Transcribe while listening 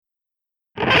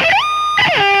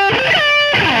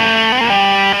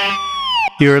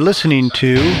You're listening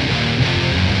to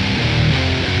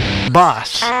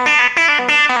Boss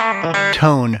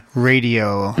Tone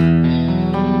Radio,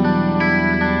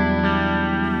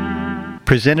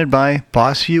 presented by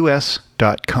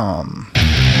BossUS.com.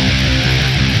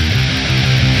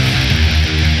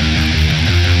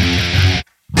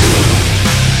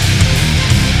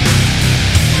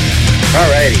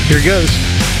 Alrighty, here goes.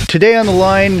 Today on the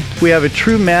line, we have a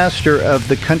true master of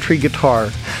the country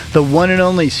guitar, the one and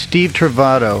only Steve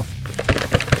Trovato.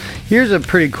 Here's a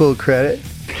pretty cool credit.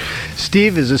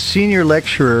 Steve is a senior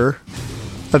lecturer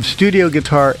of studio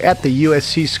guitar at the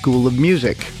USC School of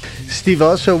Music. Steve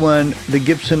also won the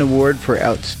Gibson Award for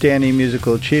Outstanding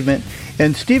Musical Achievement.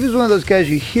 And Steve is one of those guys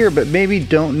you hear but maybe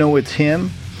don't know it's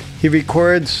him. He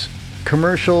records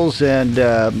commercials and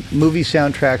movie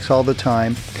soundtracks all the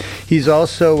time. He's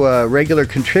also a regular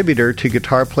contributor to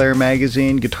Guitar Player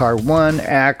Magazine, Guitar One,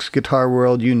 Axe, Guitar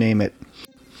World, you name it.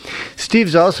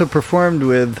 Steve's also performed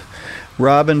with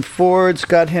Robin Ford,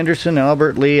 Scott Henderson,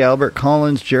 Albert Lee, Albert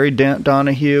Collins, Jerry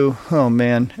Donahue, oh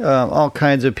man, all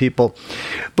kinds of people.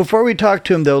 Before we talk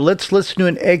to him though, let's listen to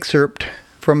an excerpt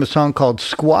from a song called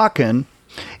Squawkin',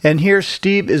 and here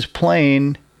Steve is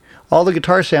playing. All the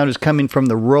guitar sound is coming from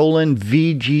the Roland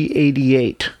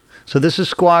VG88. So this is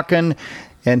Squawkin',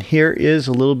 and here is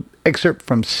a little excerpt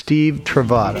from Steve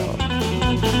Trovato.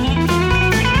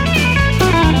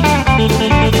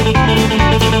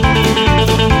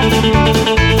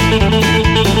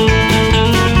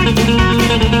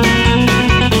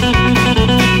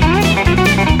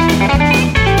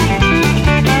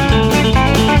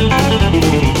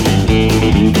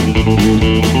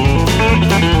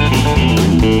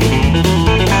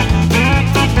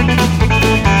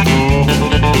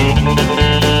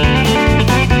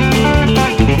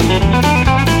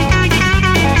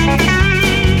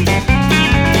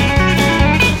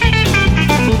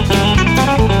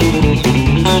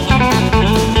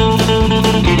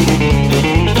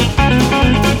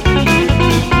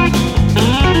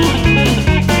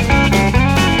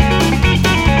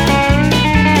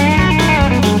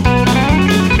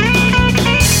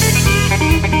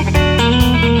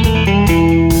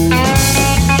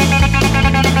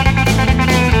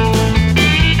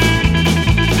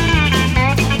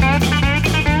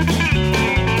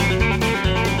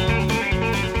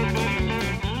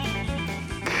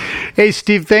 Hey,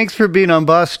 Steve, thanks for being on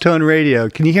Boss Tone Radio.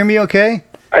 Can you hear me okay?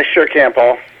 I sure can,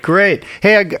 Paul. Great.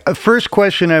 Hey, first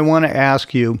question I want to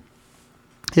ask you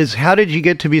is, how did you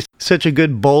get to be such a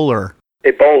good bowler? A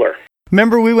bowler.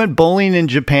 Remember we went bowling in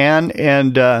Japan,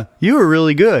 and you were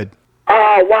really good.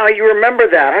 Oh, wow, you remember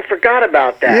that. I forgot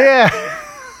about that. Yeah.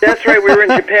 That's right, we were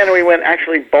in Japan, and we went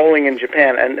actually bowling in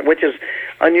Japan, and which is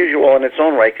unusual in its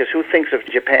own way, because who thinks of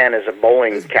Japan as a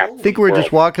bowling capital? I think we were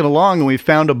just walking along, and we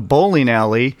found a bowling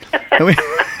alley. And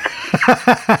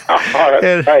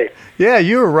that's right. Yeah,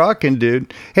 you were rocking,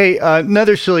 dude. Hey,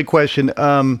 another silly question.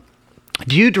 Do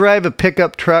you drive a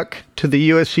pickup truck to the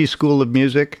USC School of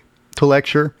Music to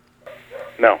lecture?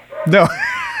 No. No.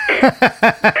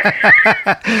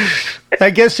 I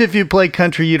guess if you play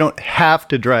country, you don't have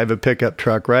to drive a pickup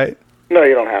truck, right? No,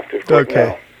 you don't have to.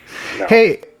 Okay. No.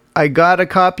 Hey, I got a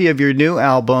copy of your new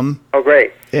album. Oh,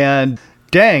 great. And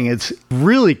dang, it's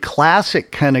really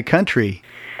classic kind of country.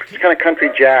 It's kind of country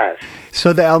jazz.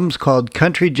 So the album's called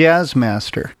Country Jazz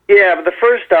Master. Yeah, but the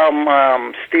first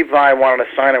album, Steve Vai wanted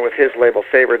to sign it with his label,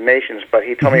 Favored Nations, but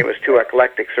he told me it was too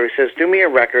eclectic. So he says, do me a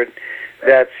record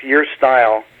that's your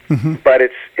style, but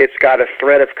it's got a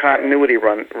thread of continuity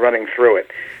running through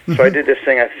it. So I did this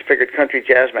thing, I figured Country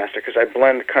Jazz Master, because I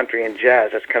blend country and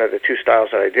jazz. That's kind of the two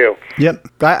styles that I do. Yep.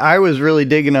 I was really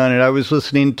digging on it. I was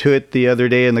listening to it the other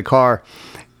day in the car.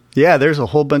 Yeah, there's a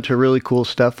whole bunch of really cool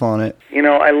stuff on it. You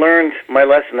know, I learned my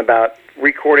lesson about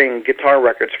recording guitar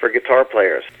records for guitar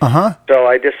players. So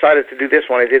I decided to do this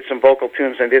one. I did some vocal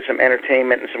tunes, I did some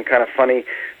entertainment and some kind of funny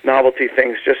novelty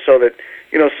things, just so that,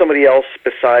 you know, somebody else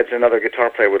besides another guitar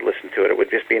player would listen to it. It would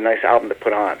just be a nice album to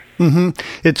put on.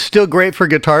 It's still great for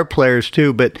guitar players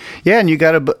too, but yeah, and you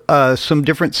got some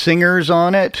different singers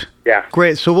on it. Yeah.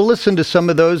 Great. So we'll listen to some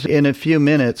of those in a few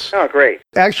minutes. Oh, great.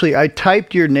 Actually, I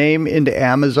typed your name into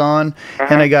Amazon,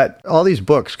 and I got all these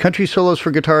books. Country Solos for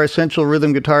Guitar, Essential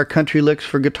Rhythm Guitar, Country Licks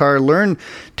for Guitar, Learn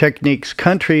Techniques,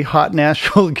 Country, Hot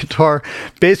Nashville Guitar,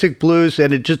 Basic Blues,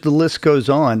 and the list goes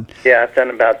on. Yeah, I've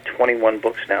done about 21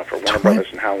 books now for Warner Brothers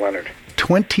and Hal Leonard.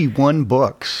 21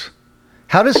 books.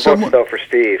 How does someone... books, though, for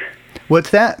Steve. What's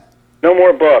that? No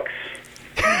more books.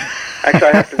 Actually,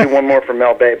 I have to do one more for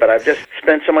Mel Bay, but I've just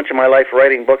spent so much of my life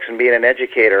writing books and being an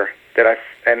educator that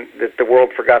the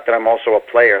world forgot that I'm also a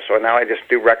player. So now I just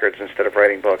do records instead of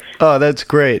writing books. Oh, that's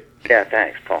great. Yeah,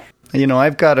 thanks, Paul. You know,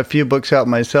 I've got a few books out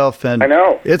myself, and I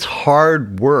know. it's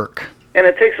hard work. And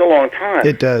it takes a long time.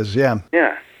 It does, yeah.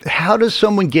 Yeah. How does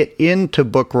someone get into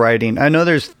book writing? I know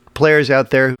there's players out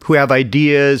there who have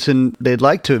ideas and they'd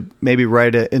like to maybe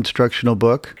write an instructional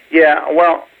book. Yeah,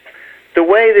 well, the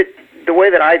way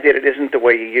that I did it isn't the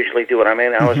way you usually do it. I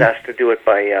mean, I was asked to do it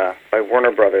by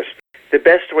Warner Brothers. The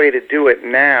best way to do it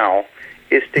now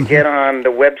is to get on the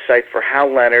website for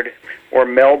Hal Leonard or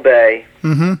Mel Bay.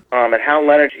 At Hal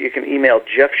Leonard, you can email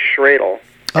Jeff Schradel.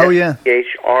 Oh, yeah.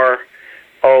 SCHROEDL.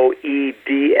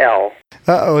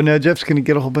 Uh-oh, now Jeff's going to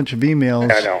get a whole bunch of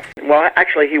emails. I know. Well,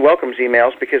 actually, he welcomes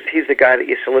emails because he's the guy that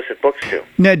you solicit books to.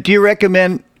 Now, do you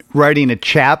recommend writing a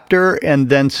chapter and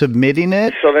then submitting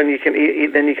it? So then you can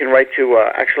write to,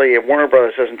 actually, Warner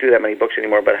Brothers doesn't do that many books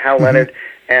anymore, but Hal Leonard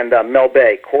and Mel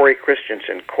Bay, Corey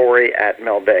Christensen, Corey at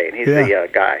Mel Bay, and he's the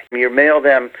guy. You mail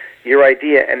them your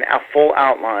idea and a full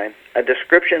outline, a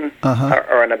description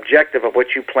or an objective of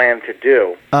what you plan to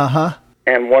do,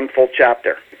 and one full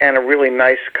chapter, and a really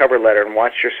nice cover letter, and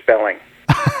watch your spelling.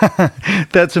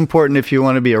 That's important if you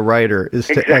want to be a writer, is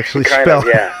to actually spell.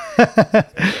 Yeah.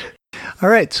 All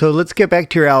right, so let's get back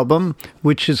to your album,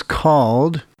 which is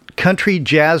called Country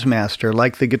Jazz Master,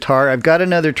 like the guitar. I've got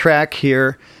another track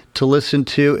here to listen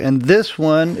to, and this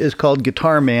one is called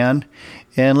Guitar Man,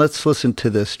 and let's listen to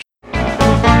this.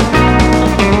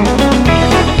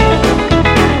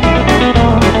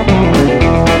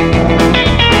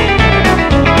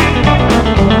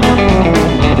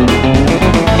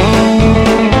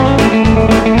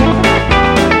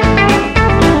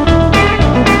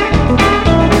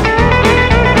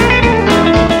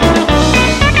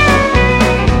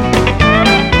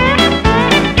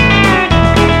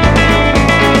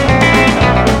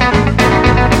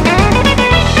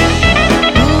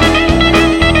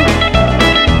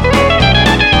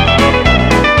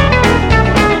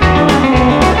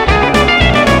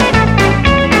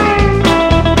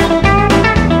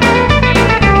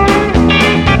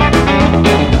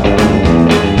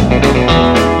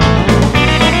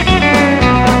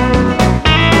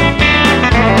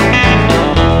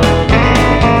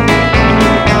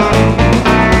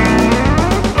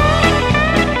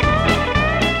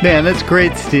 Man, that's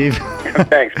great, Steve.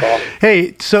 Thanks, Paul.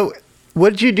 Hey, so what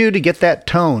did you do to get that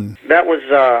tone? That was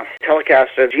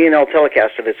Telecaster, G&L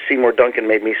Telecaster that Seymour Duncan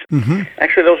made me.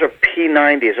 Actually, those are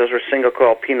P90s. Those were single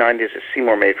coil P90s that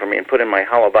Seymour made for me and put in my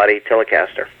hollow body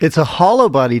Telecaster. It's a hollow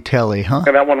body Tele, huh?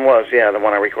 And that one was, the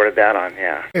one I recorded that on,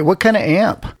 yeah. Hey, what kind of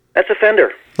amp? That's a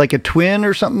Fender. Like a twin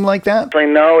or something like that?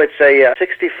 No, it's a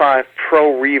 65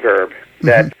 Pro Reverb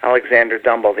that Alexander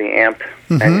Dumble, the amp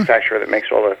manufacturer that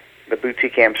makes all the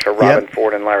boutique amps for Robin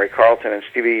Ford and Larry Carlton and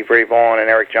Stevie Ray Vaughan and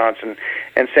Eric Johnson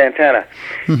and Santana.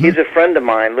 He's a friend of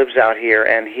mine, lives out here,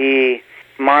 and he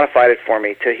modified it for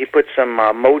me. He put some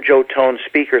Mojo Tone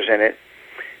speakers in it,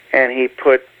 and he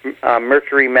put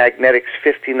Mercury Magnetics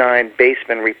 59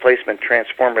 Bassman replacement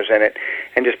transformers in it,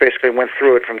 and just basically went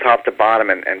through it from top to bottom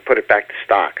and put it back to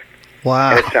stock.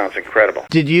 Wow. And it sounds incredible.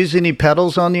 Did you use any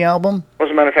pedals on the album? As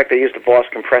a matter of fact, I used the Boss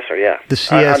compressor, The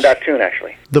CS... on that tune,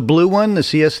 actually. The blue one, the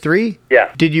CS3?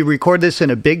 Yeah. Did you record this in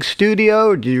a big studio,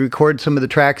 or did you record some of the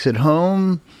tracks at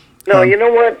home? No, you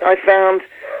know what? I found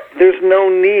there's no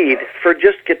need for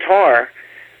just guitar.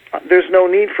 There's no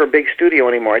need for a big studio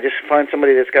anymore. I just find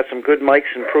somebody that's got some good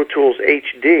mics and Pro Tools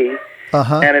HD,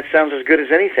 and it sounds as good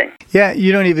as anything. Yeah,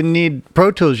 you don't even need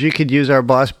Pro Tools. You could use our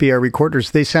Boss BR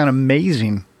recorders. They sound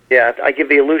amazing. Yeah, I give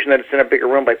the illusion that it's in a bigger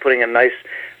room by putting a nice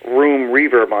room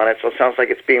reverb on it, so it sounds like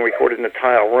it's being recorded in a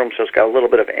tile room, so it's got a little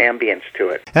bit of ambience to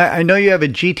it. I know you have a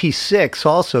GT6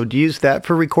 also. Do you use that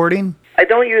for recording? I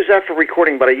don't use that for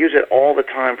recording, but I use it all the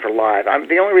time for live.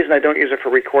 The only reason I don't use it for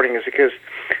recording is because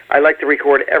I like to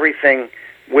record everything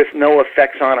with no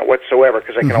effects on it whatsoever,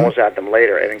 because I can always add them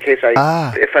later. And in case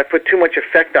if I put too much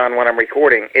effect on when I'm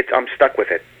recording, I'm stuck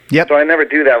with it. Yep. So I never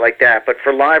do that like that. But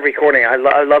for live recording, I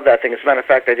love that thing. As a matter of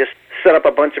fact, I just set up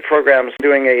a bunch of programs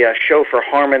doing a show for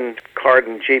Harman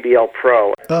Kardon JBL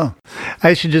Pro. Oh,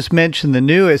 I should just mention the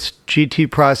newest GT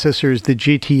processor is the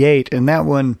GT8, and that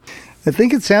one, I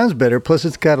think it sounds better, plus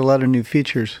it's got a lot of new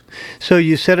features. So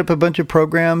you set up a bunch of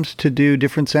programs to do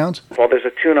different sounds? Well, there's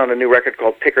a tune on the new record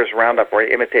called Picker's Roundup where I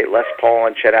imitate Les Paul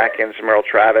and Chet Atkins and Merle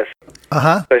Travis.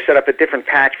 So I set up a different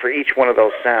patch for each one of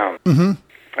those sounds.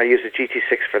 I use the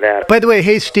GT6 for that. By the way,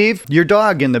 hey, Steve, your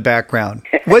dog in the background.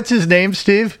 What's his name,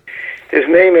 Steve? His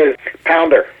name is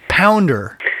Pounder.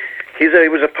 Pounder. He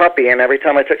was a puppy, and every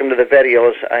time I took him to the vet,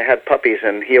 I had puppies,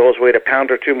 and he always weighed a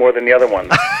pound or two more than the other ones.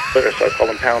 So I called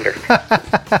him Pounder.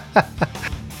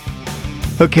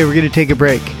 Okay, we're going to take a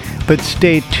break, but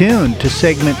stay tuned to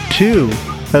segment 2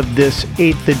 of this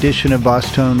 8th edition of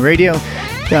Boss Tone Radio.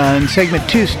 In segment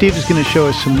 2, Steve is going to show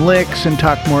us some licks and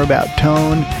talk more about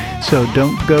tone, so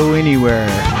don't go anywhere.